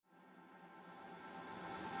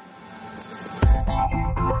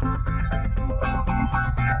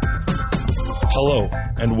Hello,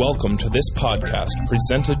 and welcome to this podcast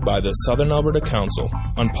presented by the Southern Alberta Council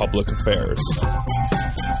on Public Affairs.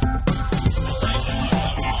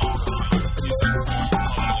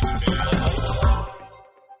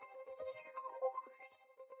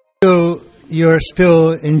 So you're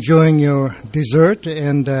still enjoying your dessert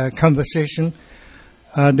and conversation.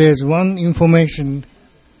 There's one information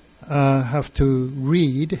I have to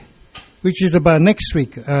read, which is about next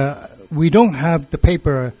week. We don't have the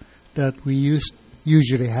paper that we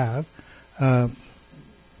usually have.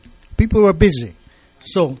 People are busy.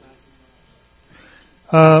 So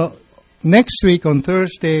next week on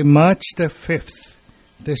Thursday, March the 5th,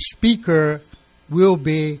 the speaker will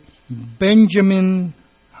be Benjamin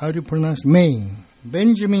Main.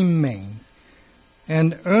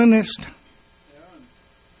 And Ernst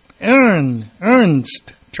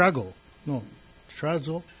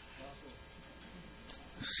Trazel.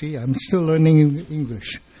 See, I'm still learning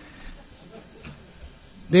English.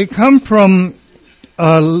 They come from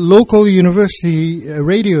a local university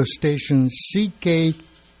radio station, CKXU.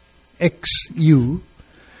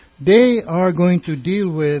 They are going to deal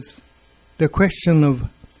with the question of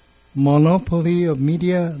monopoly of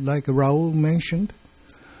media, like Raul mentioned.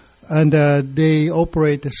 And they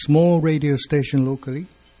operate a small radio station locally.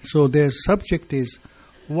 So their subject is,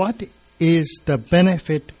 what is the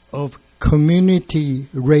benefit of community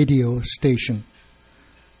radio station?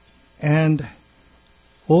 And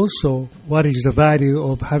also, what is the value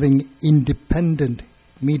of having independent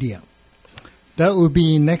media? That will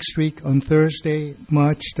be next week on Thursday,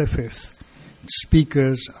 March the 5th.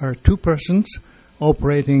 Speakers are two persons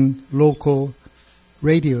operating local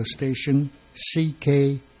radio station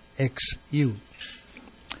CKXU.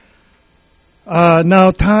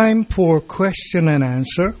 Now time for question and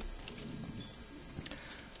answer.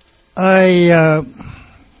 I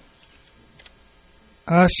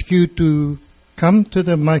ask you to come to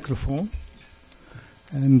the microphone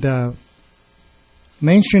and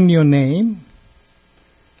mention your name,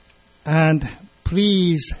 and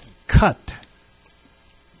please cut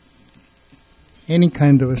any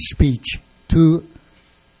kind of a speech to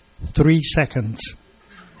 3 seconds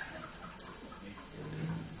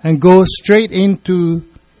and go straight into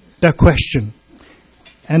the question.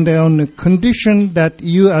 And on the condition that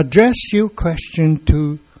you address your question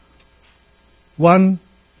to one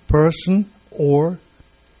person or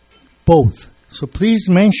both. So please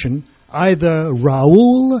mention either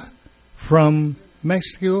Raul from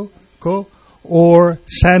Mexico or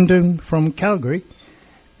Sandon from Calgary.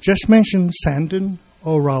 Just mention Sandon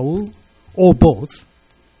or Raul or both,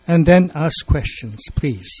 and then ask questions,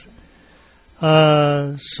 please.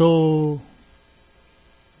 So,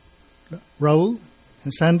 Raul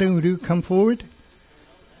and Sandon, would you come forward?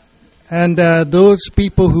 And those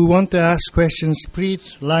people who want to ask questions,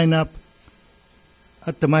 please line up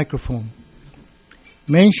at the microphone.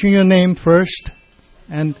 Mention your name first,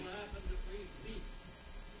 and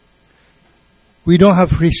we don't have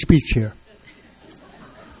free speech here.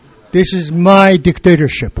 This is my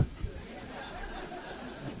dictatorship.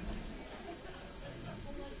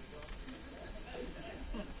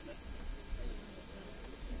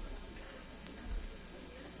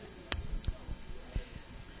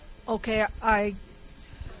 Okay, I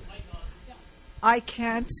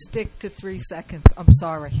can't stick to 3 seconds. I'm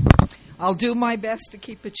sorry. I'll do my best to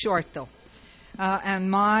keep it short, though. And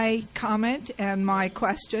my comment and my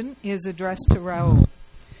question is addressed to Raul.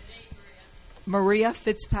 Maria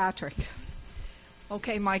Fitzpatrick.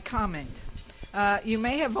 Okay, my comment. You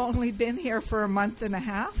may have only been here for a month and a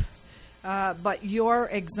half, but your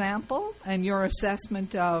example and your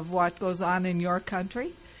assessment of what goes on in your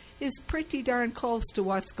country is pretty darn close to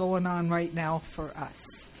what's going on right now for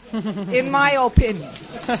us, in my opinion.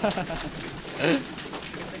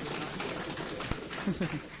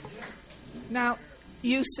 Now,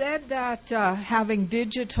 you said that having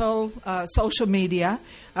digital social media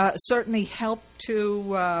certainly helped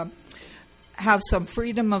to have some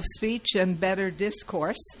freedom of speech and better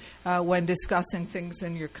discourse when discussing things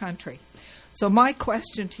in your country. So my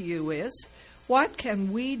question to you is, what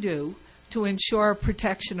can we do to ensure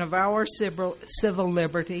protection of our civil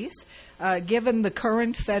liberties, given the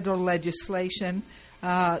current federal legislation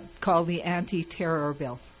called the Anti-Terror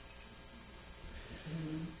Bill?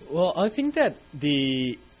 Well, I think that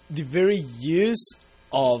the very use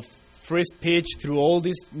of free speech through all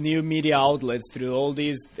these new media outlets, through all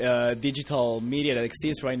these digital media that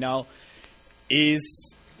exists right now,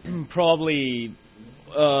 is probably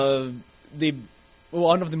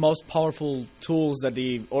one of the most powerful tools that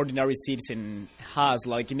the ordinary citizen has.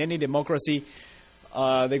 Like in any democracy,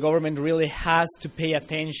 the government really has to pay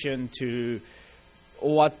attention to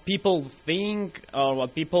what people think or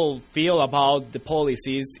what people feel about the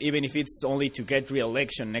policies, even if it's only to get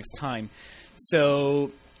re-election next time.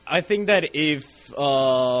 So I think that if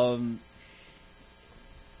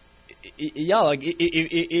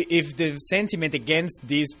the sentiment against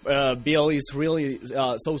this bill is really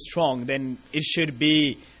so strong, then it should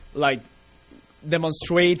be like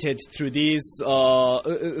demonstrated through these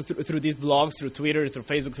through these blogs, through Twitter, through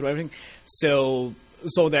Facebook, through everything, so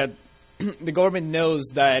that the government knows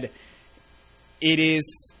that it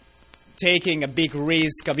is taking a big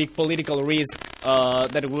risk, a big political risk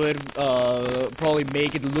that would probably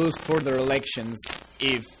make it lose further elections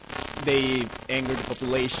if they anger the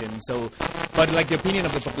population. So, but like the opinion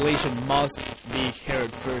of the population must be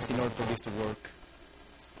heard first in order for this to work.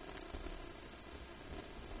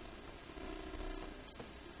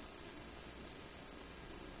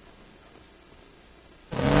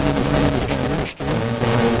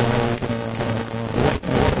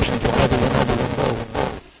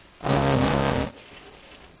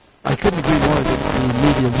 I couldn't agree more that the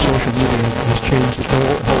media and social media has changed the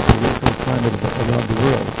whole political climate around the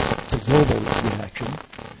world. It's a global reaction.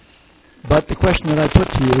 But the question that I put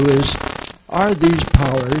to you is, are these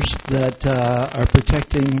powers that are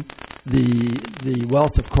protecting the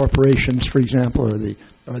wealth of corporations, for example, or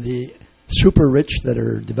the super rich that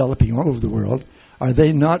are developing all over the world, are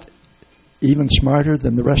they not even smarter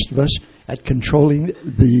than the rest of us at controlling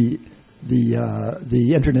the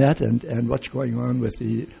internet and what's going on with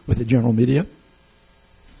the general media?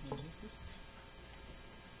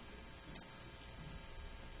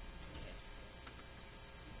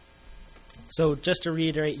 So just to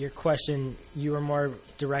reiterate your question, you were more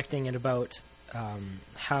directing it about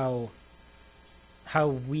how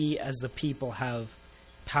we as the people have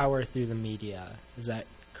power through the media. Is that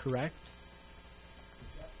correct?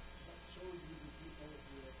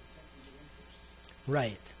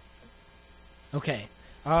 Right. Okay.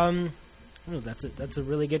 That's a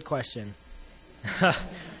really good question.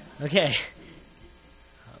 Okay.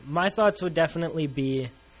 My thoughts would definitely be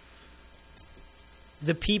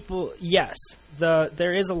the people. Yes,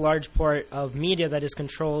 there is a large part of media that is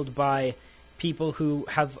controlled by people who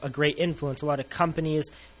have a great influence. A lot of companies,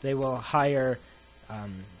 they will hire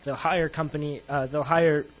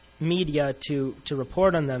media to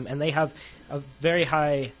report on them, and they have a very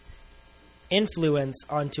high influence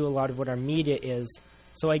onto a lot of what our media is.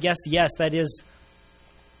 So I guess, yes, that is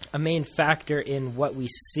a main factor in what we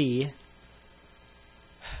see.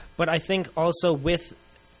 But I think also with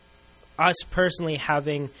us personally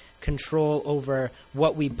having control over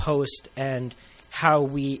what we post and how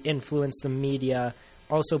we influence the media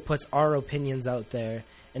also puts our opinions out there,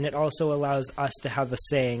 and it also allows us to have a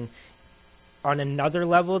saying on another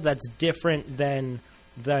level that's different than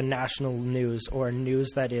the national news or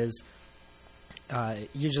news that is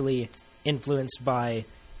usually influenced by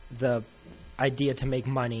the idea to make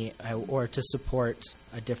money or to support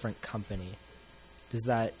a different company. Does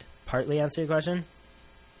that partly answer your question?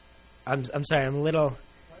 I'm sorry, I'm a little...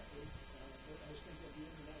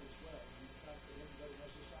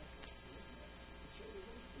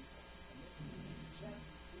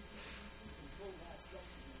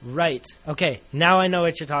 Right. Okay. Now I know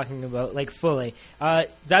what you're talking about, like fully.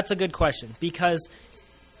 That's a good question because...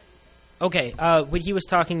 Okay, what he was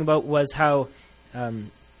talking about was how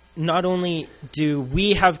not only do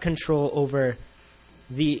we have control over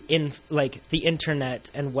the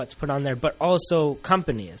internet and what's put on there, but also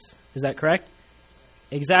companies. Is that correct?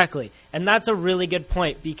 Exactly. And that's a really good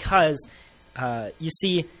point because, you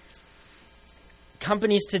see,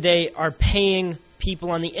 companies today are paying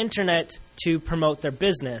people on the internet to promote their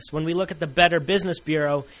business. When we look at the Better Business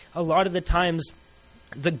Bureau, a lot of the times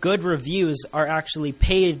the good reviews are actually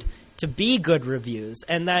paid to be good reviews,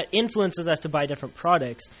 and that influences us to buy different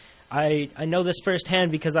products. I know this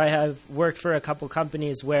firsthand because I have worked for a couple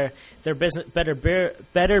companies where their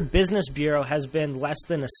Better Business Bureau has been less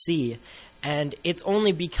than a C, and it's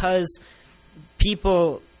only because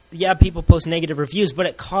people post negative reviews, but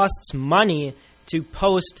it costs money to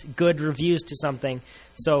post good reviews to something.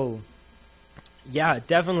 So, yeah,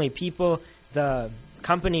 definitely the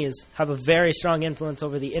companies have a very strong influence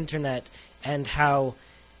over the internet and how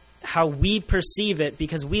we perceive it,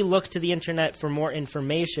 because we look to the internet for more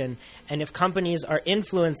information, and if companies are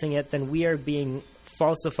influencing it, then we are being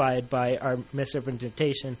falsified by our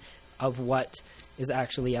misrepresentation of what is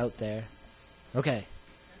actually out there. Okay.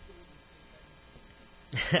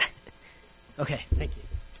 Okay, thank you.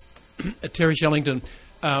 Terry Shellington,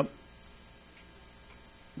 I'm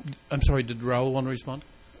sorry, did Raul want to respond?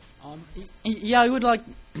 Yeah, I would like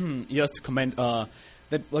just to comment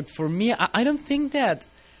that, like, for me, I don't think that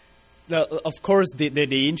of course,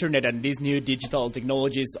 the internet and these new digital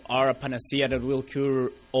technologies are a panacea that will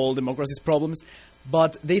cure all democracy's problems,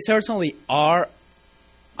 but they certainly are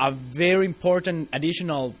a very important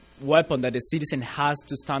additional weapon that the citizen has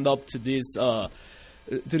to stand up to these other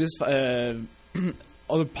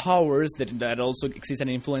powers that also exist and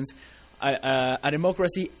influence a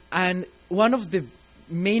democracy. And one of the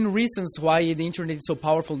main reasons why the internet is so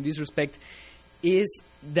powerful in this respect is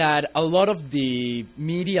that a lot of the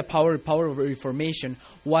media power of information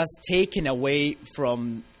was taken away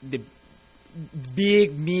from the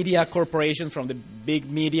big media corporations, from the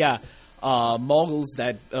big media moguls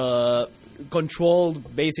that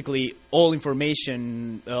controlled basically all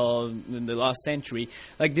information in the last century.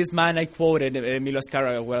 Like this man I quoted, Emilio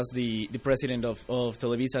Azcárraga, was the president of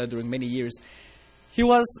Televisa during many years. He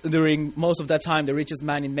was, during most of that time, the richest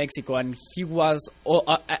man in Mexico, and he was,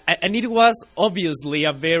 and it was obviously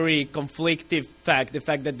a very conflictive fact, the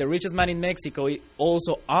fact that the richest man in Mexico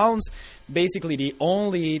also owns basically the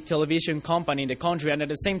only television company in the country, and at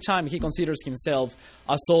the same time, he considers himself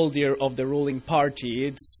a soldier of the ruling party.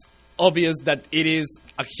 It's obvious that it is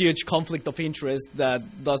a huge conflict of interest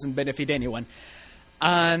that doesn't benefit anyone.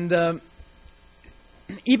 And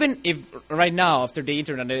even if right now, after the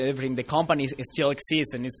internet and everything, the company still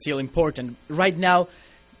exists and is still important, right now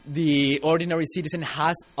the ordinary citizen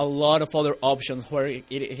has a lot of other options where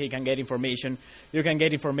he can get information. You can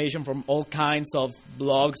get information from all kinds of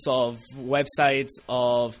blogs, of websites,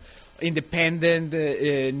 of independent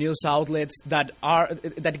news outlets that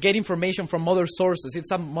get information from other sources.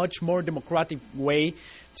 It's a much more democratic way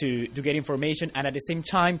to get information, and at the same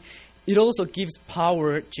time, it also gives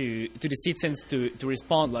power to the citizens to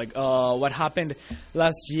respond. Like what happened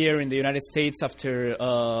last year in the United States after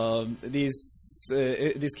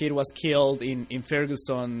this kid was killed in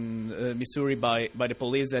Ferguson, Missouri, by the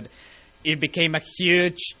police. That it became a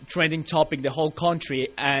huge trending topic, the whole country,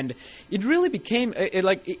 and it really became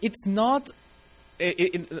it's not.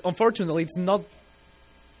 Unfortunately, it's not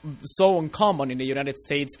so uncommon in the United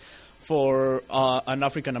States for an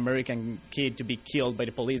African American kid to be killed by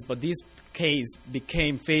the police, but this case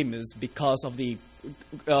became famous because of the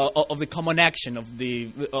common action of the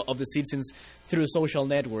citizens through social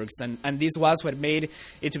networks, and this was what made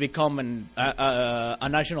it to become a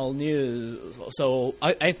national news. So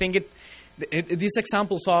I think these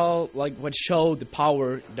examples are like what show the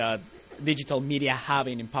power that digital media have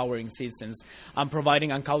in empowering citizens and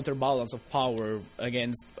providing a counterbalance of power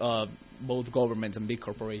against both governments and big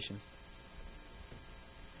corporations.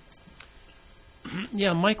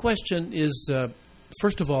 Yeah, my question is,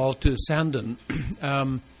 first of all, to Sandon.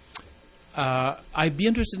 I'd be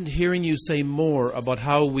interested in hearing you say more about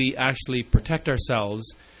how we actually protect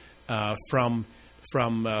ourselves from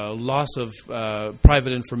loss of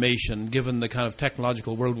private information, given the kind of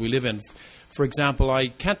technological world we live in. For example, I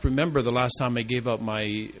can't remember the last time I gave out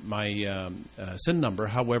my SIN number.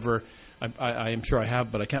 However, I am sure I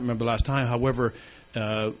have, but I can't remember the last time. However,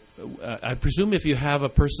 I presume if you have a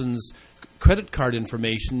person's credit card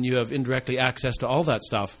information, you have indirectly access to all that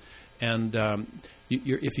stuff. And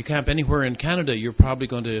if you camp anywhere in Canada, you're probably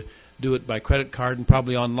going to do it by credit card and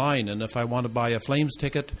probably online. And if I want to buy a Flames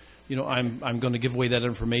ticket, I'm going to give away that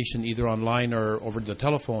information either online or over the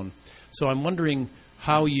telephone. So I'm wondering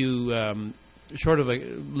how you, short of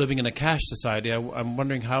living in a cash society, I'm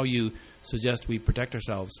wondering how you suggest we protect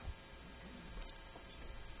ourselves.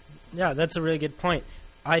 Yeah, that's a really good point.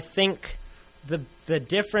 I think the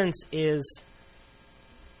difference is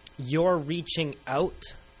you're reaching out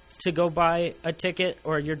to go buy a ticket,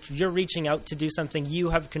 or you're reaching out to do something.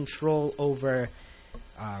 You have control over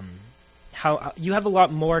how you have a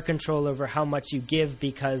lot more control over how much you give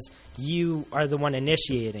because you are the one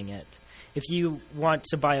initiating it. If you want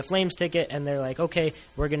to buy a Flames ticket and they're like, okay,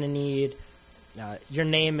 we're going to need your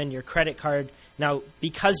name and your credit card. Now,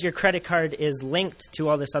 because your credit card is linked to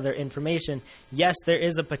all this other information, yes, there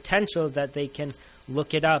is a potential that they can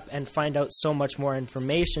look it up and find out so much more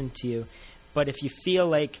information to you. But if you feel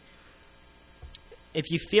like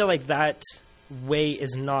that way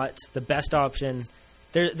is not the best option,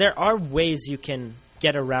 there are ways you can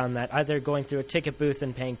get around that, either going through a ticket booth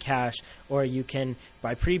and paying cash, or you can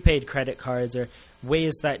buy prepaid credit cards, or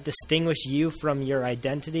ways that distinguish you from your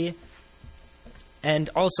identity. And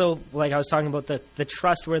also, like I was talking about, the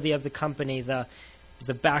trustworthy of the company, the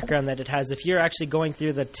background that it has. If you're actually going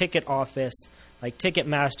through the ticket office, like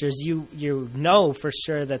Ticketmasters, you know for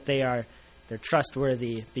sure that they're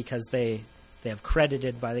trustworthy because they have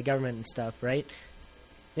credited by the government and stuff, right?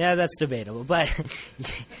 Yeah, that's debatable, but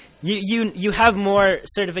you have more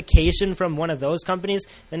certification from one of those companies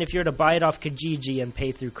than if you were to buy it off Kijiji and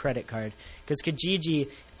pay through credit card. Because Kijiji,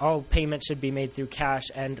 all payments should be made through cash,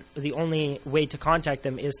 and the only way to contact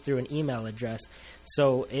them is through an email address.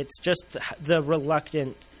 So it's just the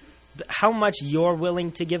reluctant, how much you're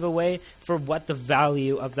willing to give away for what the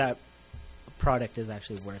value of that product is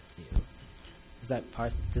actually worth to you.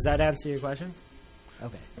 Does that answer your question?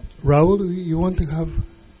 Okay. Raul, you want to have...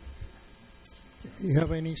 You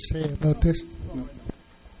have any say about this? No.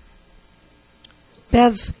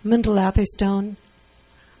 Bev Mundell-Atherstone,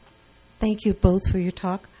 thank you both for your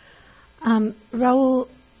talk. Raul,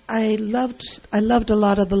 I loved a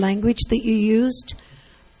lot of the language that you used,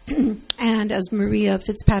 and as Maria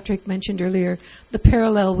Fitzpatrick mentioned earlier, the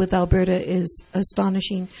parallel with Alberta is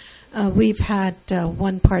astonishing. We've had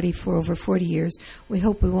one party for over 40 years. We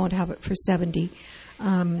hope we won't have it for 70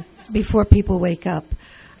 before people wake up.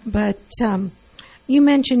 But you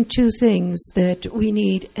mentioned two things, that we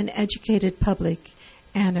need an educated public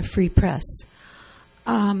and a free press.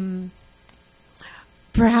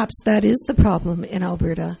 Perhaps that is the problem in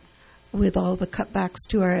Alberta with all the cutbacks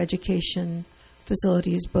to our education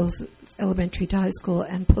facilities, both elementary to high school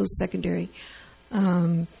and post-secondary.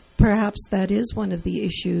 Perhaps that is one of the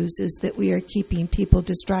issues, is that we are keeping people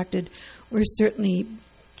distracted. We're certainly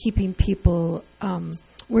keeping people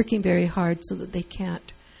working very hard so that they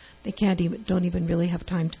don't even really have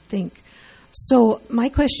time to think. So my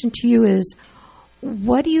question to you is,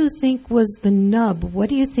 what do you think was the nub? What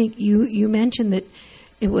do you think, you mentioned that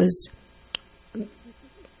it was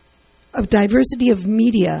a diversity of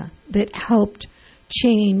media that helped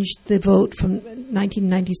change the vote from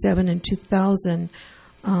 1997 and 2000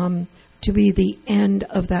 to be the end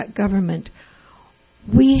of that government.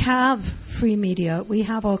 We have free media. We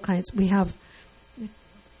have all kinds. We have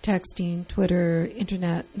texting, Twitter,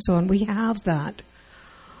 internet, and so on. We have that.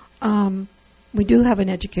 We do have an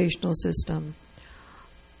educational system.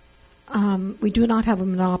 We do not have a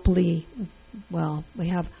monopoly. Well, we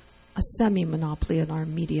have a semi-monopoly in our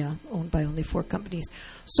media, owned by only 4 companies.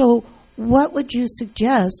 So what would you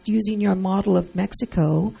suggest, using your model of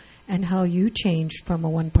Mexico and how you changed from a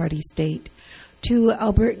one-party state, to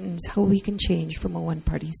Albertans, how we can change from a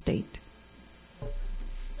one-party state?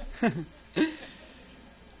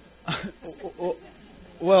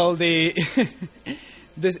 Well, the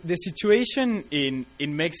situation in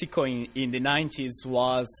Mexico in the 90s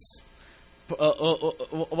was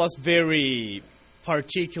very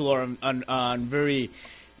particular and very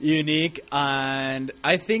unique, and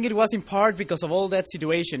I think it was in part because of all that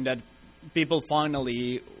situation that people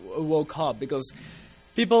finally woke up, because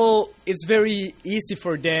it's very easy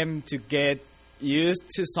for them to get used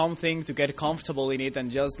to something, to get comfortable in it,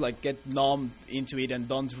 and just like get numb into it and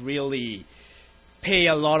don't really pay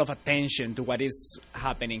a lot of attention to what is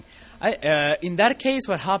happening. In that case,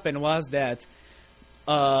 what happened was that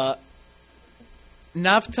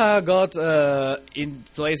NAFTA got in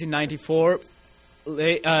place in 94.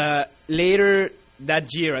 Later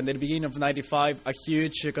that year, and at the beginning of 95, a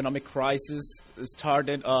huge economic crisis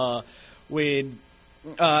started with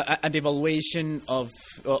a devaluation of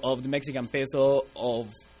the Mexican peso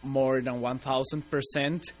of more than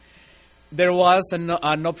 1,000%. There was an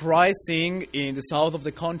uprising in the south of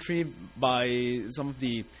the country by some of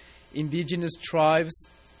the indigenous tribes,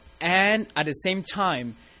 and at the same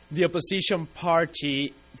time, the opposition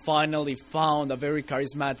party finally found a very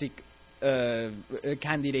charismatic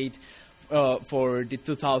candidate for the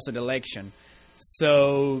 2000 election.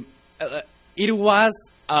 So it was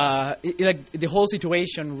like the whole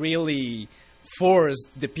situation really forced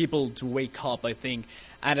the people to wake up, I think,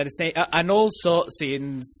 and at the same, and also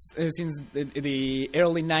since the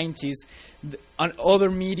early 90s, other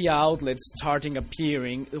media outlets starting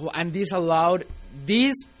appearing, and this allowed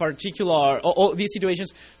these these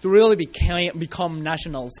situations to really become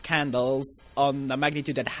national scandals on a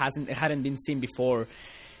magnitude that hadn't been seen before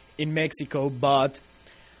in Mexico, but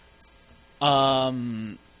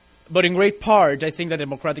in great part, I think the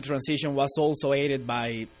democratic transition was also aided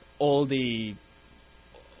by all the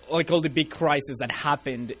big crises that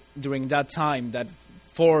happened during that time that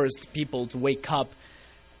forced people to wake up.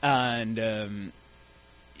 And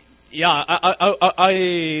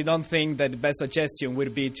I don't think that the best suggestion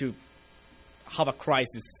would be to have a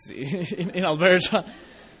crisis in Alberta.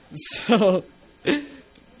 So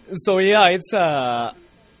yeah,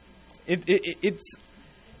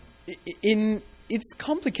 it's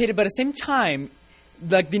complicated, but at the same time,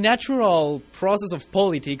 like the natural process of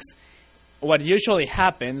politics, what usually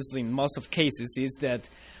happens in most of cases is that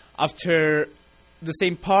after the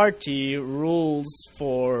same party rules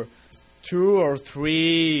for 2 or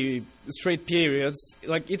 3 straight periods,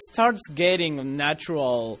 like it starts getting a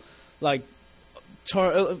natural, like,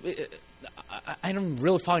 I don't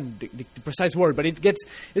really find the precise word, but it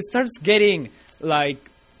starts getting like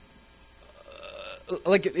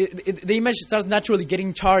the image starts naturally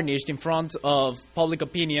getting tarnished in front of public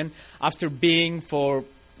opinion after being for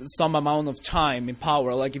some amount of time in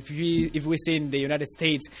power. Like if we see in the United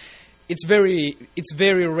States, it's very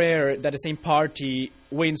rare that the same party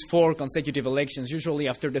wins 4 consecutive elections. Usually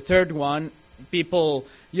after the third one, people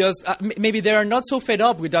just maybe they are not so fed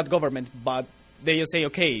up with that government, but they just say,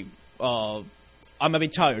 okay, I'm a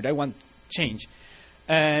bit tired, I want change.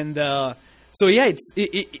 And so yeah,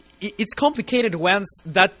 it's complicated once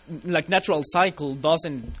that like natural cycle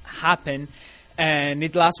doesn't happen and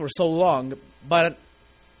it lasts for so long. But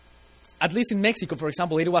at least in Mexico, for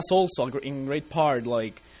example, it was also in great part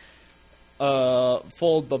like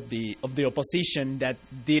fault of the opposition that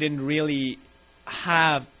didn't really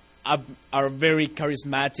have a very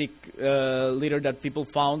charismatic leader that people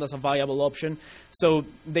found as a viable option. So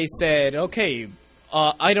they said, okay,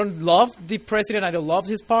 I don't love the president, I don't love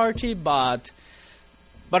his party, but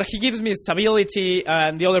he gives me stability,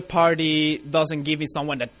 and the other party doesn't give me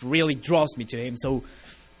someone that really draws me to him. So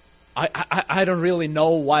I don't really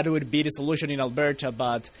know what would be the solution in Alberta,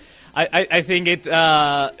 but I think it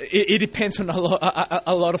depends on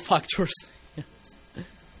a lot of factors.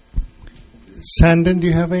 Sandon, do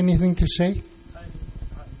you have anything to say?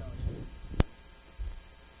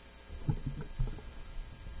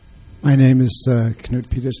 My name is Knut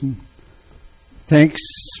Petersen. Thanks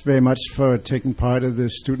very much for taking part of the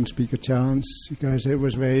Student Speaker Challenge. You guys, it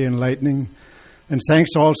was very enlightening. And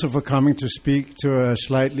thanks also for coming to speak to a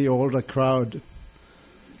slightly older crowd.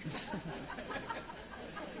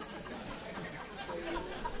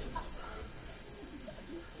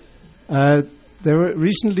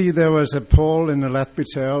 Recently there was a poll in the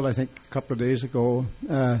Lethbridge Herald, I think a couple of days ago,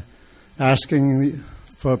 asking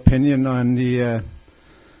for opinion on the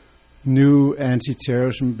new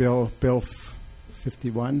anti-terrorism bill, Bill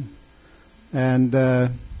 51. And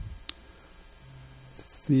the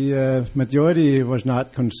majority was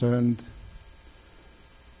not concerned.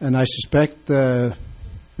 And I suspect the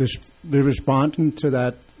respondent to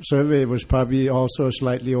that survey was probably also a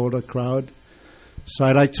slightly older crowd. So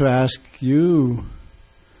I'd like to ask you,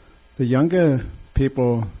 the younger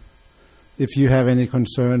people, if you have any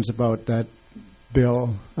concerns about that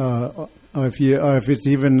bill, or if it's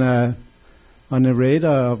even on the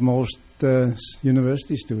radar of most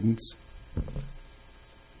university students.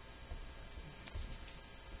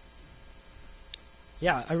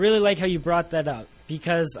 Yeah, I really like how you brought that up,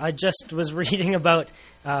 because I just was reading about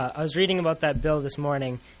that bill this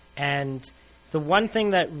morning, and the one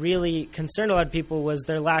thing that really concerned a lot of people was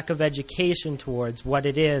their lack of education towards what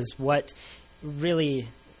it is, what really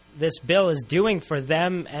this bill is doing for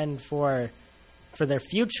them and for their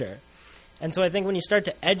future. And so I think when you start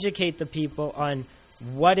to educate the people on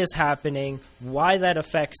what is happening, why that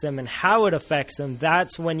affects them, and how it affects them,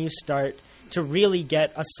 that's when you start to really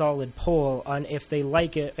get a solid poll on if they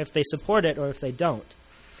like it, if they support it, or if they don't.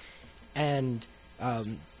 And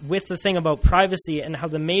with the thing about privacy and how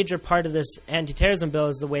the major part of this anti-terrorism bill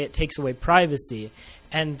is the way it takes away privacy.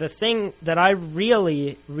 And the thing that I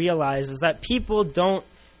really realize is that people don't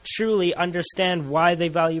truly understand why they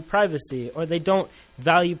value privacy, or they don't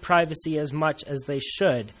value privacy as much as they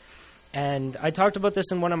should. And I talked about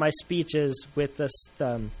this in one of my speeches with the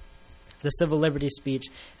civil liberties speech.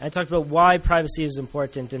 And I talked about why privacy is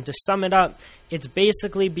important. And to sum it up, it's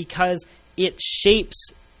basically because it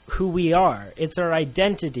shapes who we are. It's our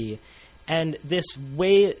identity. And this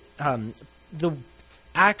way, the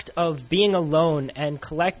act of being alone and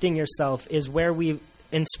collecting yourself is where we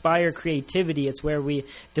inspire creativity. It's where we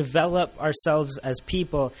develop ourselves as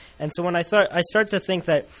people. And so when I start to think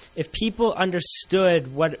that if people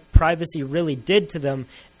understood what privacy really did to them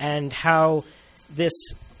and how this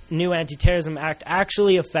new anti-terrorism act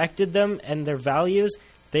actually affected them and their values,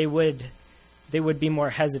 they would be more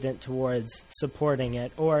hesitant towards supporting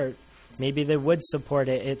it, or maybe they would support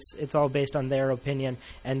it. It's all based on their opinion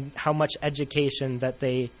and how much education that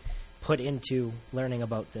they put into learning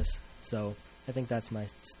about this. So I think that's my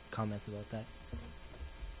comments about that.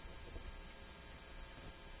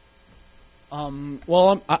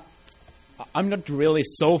 Well, I'm not really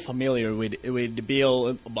so familiar with the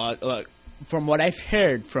bill, but from what I've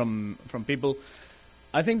heard from people,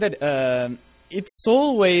 I think that it's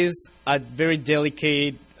always a very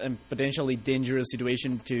delicate and potentially dangerous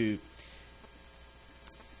situation to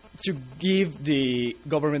give the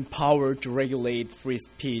government power to regulate free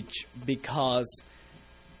speech, because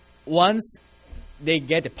once they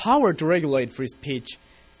get the power to regulate free speech,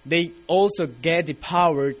 they also get the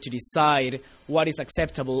power to decide what is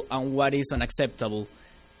acceptable and what is unacceptable.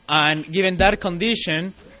 And given that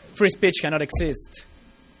condition, free speech cannot exist.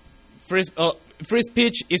 Free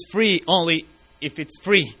speech is free only if it's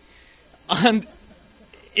free. And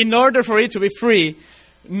in order for it to be free,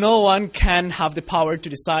 no one can have the power to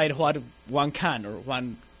decide what one can or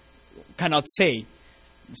one cannot say.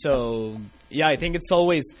 So, yeah, I think it's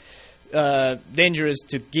always dangerous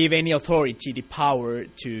to give any authority the power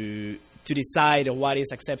to decide what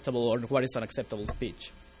is acceptable or what is unacceptable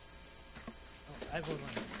speech.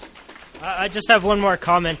 I just have one more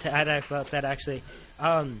comment to add about that, actually.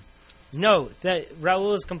 No,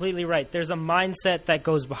 Raul is completely right. There's a mindset that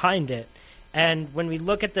goes behind it. And when we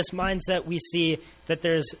look at this mindset, we see that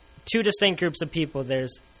there's two distinct groups of people.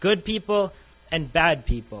 There's good people and bad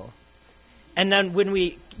people. And then when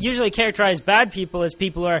we usually characterize bad people as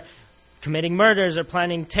people who are committing murders or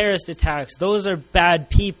planning terrorist attacks, those are bad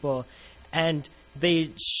people. And they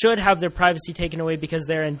should have their privacy taken away because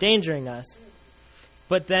they're endangering us.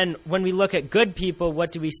 But then when we look at good people,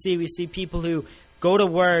 what do we see? We see people who go to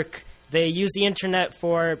work. They use the internet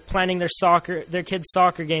for planning their kids'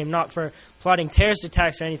 soccer game, not for plotting terrorist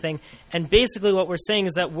attacks or anything. And basically what we're saying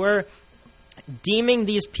is that we're deeming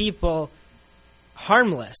these people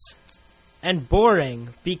harmless and boring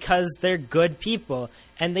because they're good people.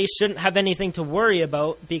 And they shouldn't have anything to worry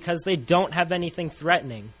about because they don't have anything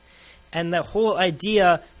threatening. And the whole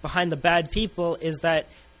idea behind the bad people is that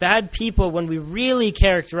bad people, when we really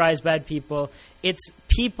characterize bad people, it's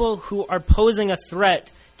people who are posing a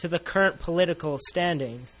threat to the current political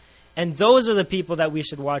standings. And those are the people that we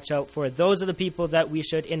should watch out for. Those are the people that we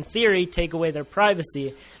should, in theory, take away their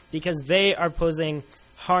privacy because they are posing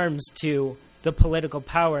harms to the political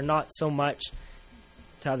power, not so much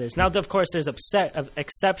to others. Now, of course, there's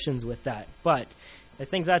exceptions with that, but I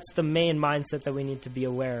think that's the main mindset that we need to be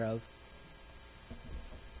aware of.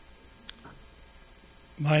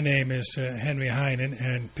 My name is Henry Heinen,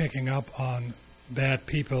 and picking up on bad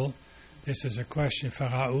people, this is a question for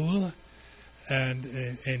Raul. And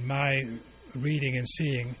in my reading and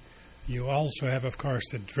seeing, you also have, of course,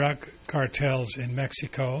 the drug cartels in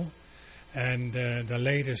Mexico. And the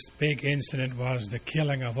latest big incident was the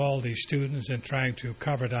killing of all these students and trying to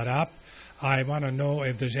cover that up. I want to know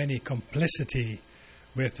if there's any complicity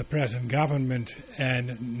with the present government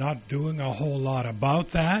and not doing a whole lot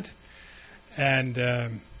about that.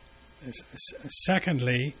 And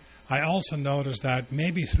secondly, I also noticed that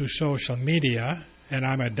maybe through social media, and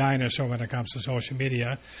I'm a dinosaur when it comes to social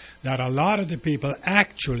media, that a lot of the people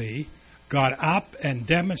actually got up and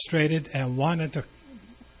demonstrated and wanted to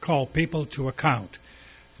call people to account.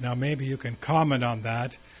 Now, maybe you can comment on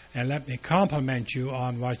that, and let me compliment you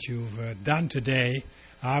on what you've done today.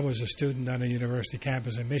 I was a student on a university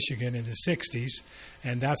campus in Michigan in the 60s,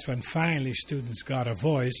 and that's when finally students got a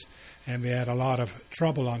voice, and we had a lot of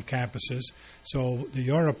trouble on campuses. So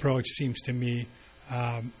your approach seems to me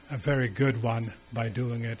a very good one by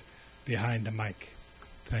doing it behind the mic.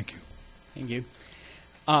 Thank you. Thank you.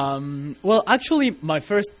 Well, actually, my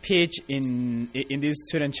first pitch in this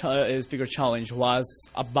student speaker challenge was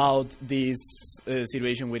about this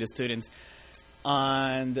situation with the students.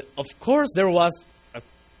 And, of course, there was a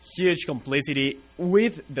huge complicity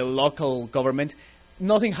with the local government.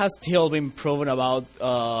 Nothing has still been proven about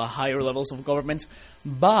higher levels of government.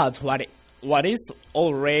 But what is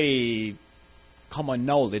already common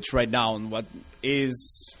knowledge right now and what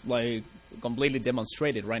is like completely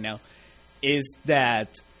demonstrated right now is that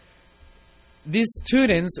these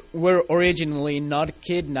students were originally not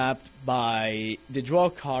kidnapped by the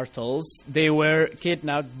drug cartels. They were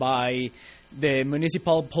kidnapped by the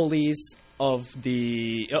municipal police of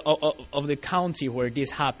the county where this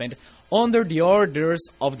happened, under the orders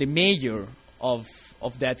of the mayor of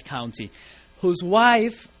that county, whose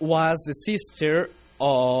wife was the sister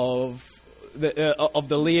of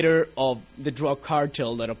the leader of the drug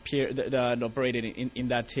cartel that operated in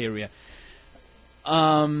that area.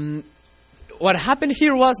 What happened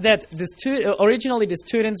here was that originally the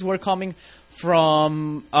students were coming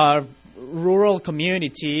from a rural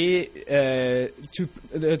community to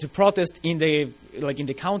protest in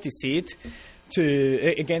the county seat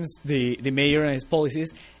against the mayor and his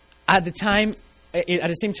policies. At the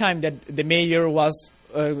same time that the mayor was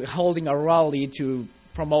holding a rally to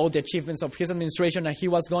promote the achievements of his administration, and he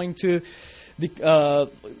was going to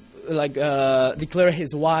declare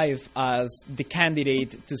his wife as the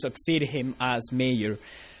candidate to succeed him as mayor.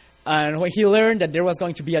 And when he learned that there was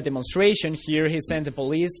going to be a demonstration here, he sent the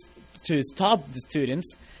police to stop the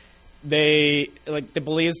students. The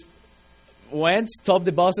police went, stopped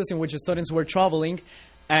the buses in which the students were traveling,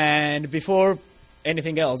 and before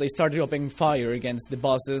anything else, they started opening fire against the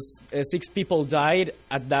buses. 6 people died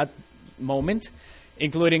at that moment,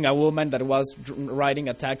 including a woman that was riding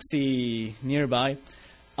a taxi nearby.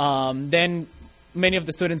 Then many of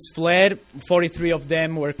the students fled. 43 of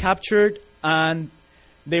them were captured, and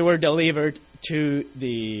they were delivered to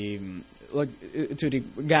the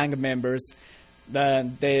gang members.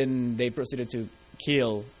 Then they proceeded to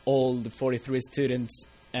kill all the 43 students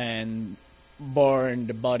and burn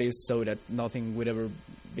the bodies so that nothing would ever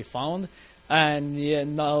be found.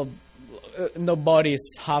 And no bodies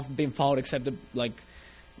have been found except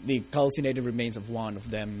the calcinated remains of one of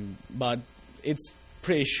them. But it's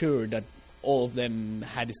pretty sure that all of them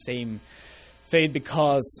had the same fate,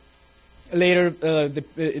 because later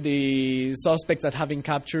the suspects that have been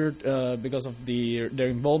captured because of their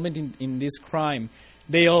involvement in this crime,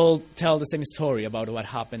 they all tell the same story about what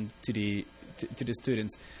happened to the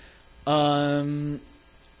students. And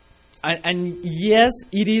yes,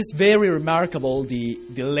 it is very remarkable the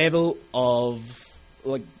level of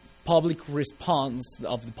public response,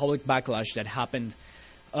 of the public backlash that happened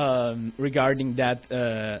regarding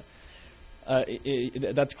that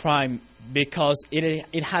crime, because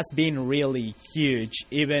it has been really huge.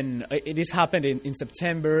 Even this happened in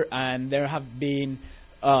September, and there have been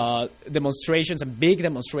demonstrations, and big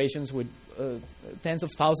demonstrations with tens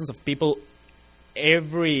of thousands of people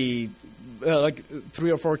every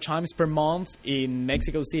 3 or 4 times per month in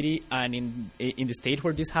Mexico City and in the state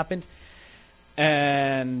where this happened.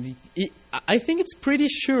 And I think it's pretty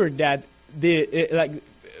sure that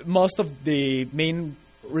most of the main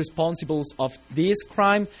responsibles of this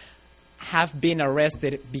crime have been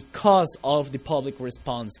arrested because of the public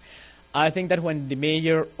response. I think that when the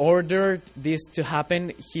mayor ordered this to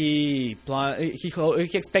happen, he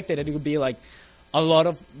expected that it would be like a lot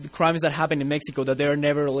of the crimes that happen in Mexico, that they are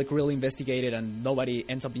never really investigated and nobody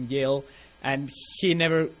ends up in jail. And he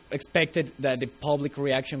never expected that the public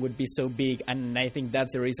reaction would be so big, and I think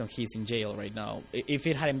that's the reason he's in jail right now. If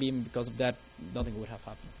it hadn't been because of that, nothing would have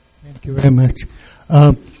happened. Thank you very much.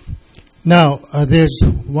 Now, there's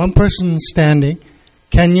one person standing.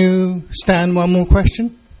 Can you stand one more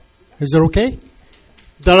question? Is it okay?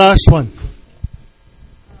 The last one.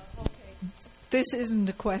 This isn't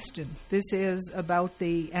a question. This is about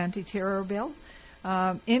the anti-terror bill.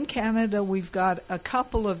 In Canada, we've got a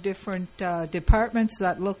couple of different departments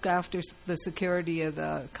that look after the security of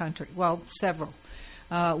the country. Well, several.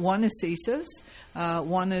 One is CSIS,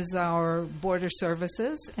 one is our Border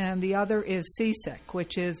Services, and the other is CSEC,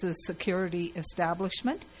 which is the security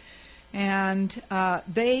establishment. And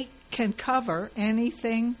they can cover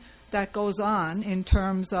anything that goes on in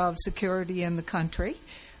terms of security in the country.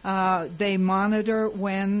 They monitor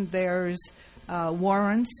when there's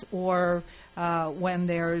warrants, or when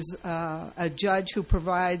there's a judge who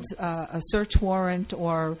provides a search warrant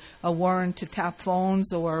or a warrant to tap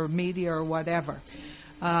phones or media or whatever.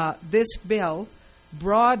 This bill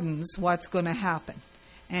broadens what's going to happen.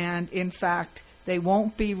 And, in fact, they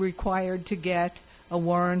won't be required to get a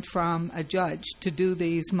warrant from a judge to do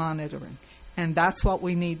these monitoring. And that's what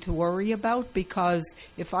we need to worry about, because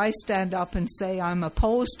if I stand up and say I'm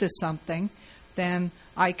opposed to something, then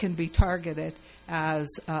I can be targeted as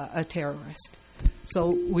a terrorist.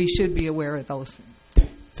 So we should be aware of those things.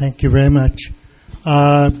 Thank you very much.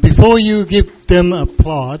 Before you give them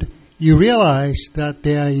applaud, you realize that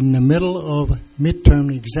they are in the middle of a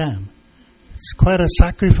midterm exam. It's quite a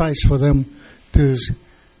sacrifice for them to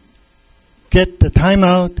get the time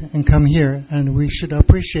out and come here, and we should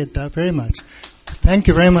appreciate that very much. Thank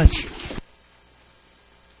you very much.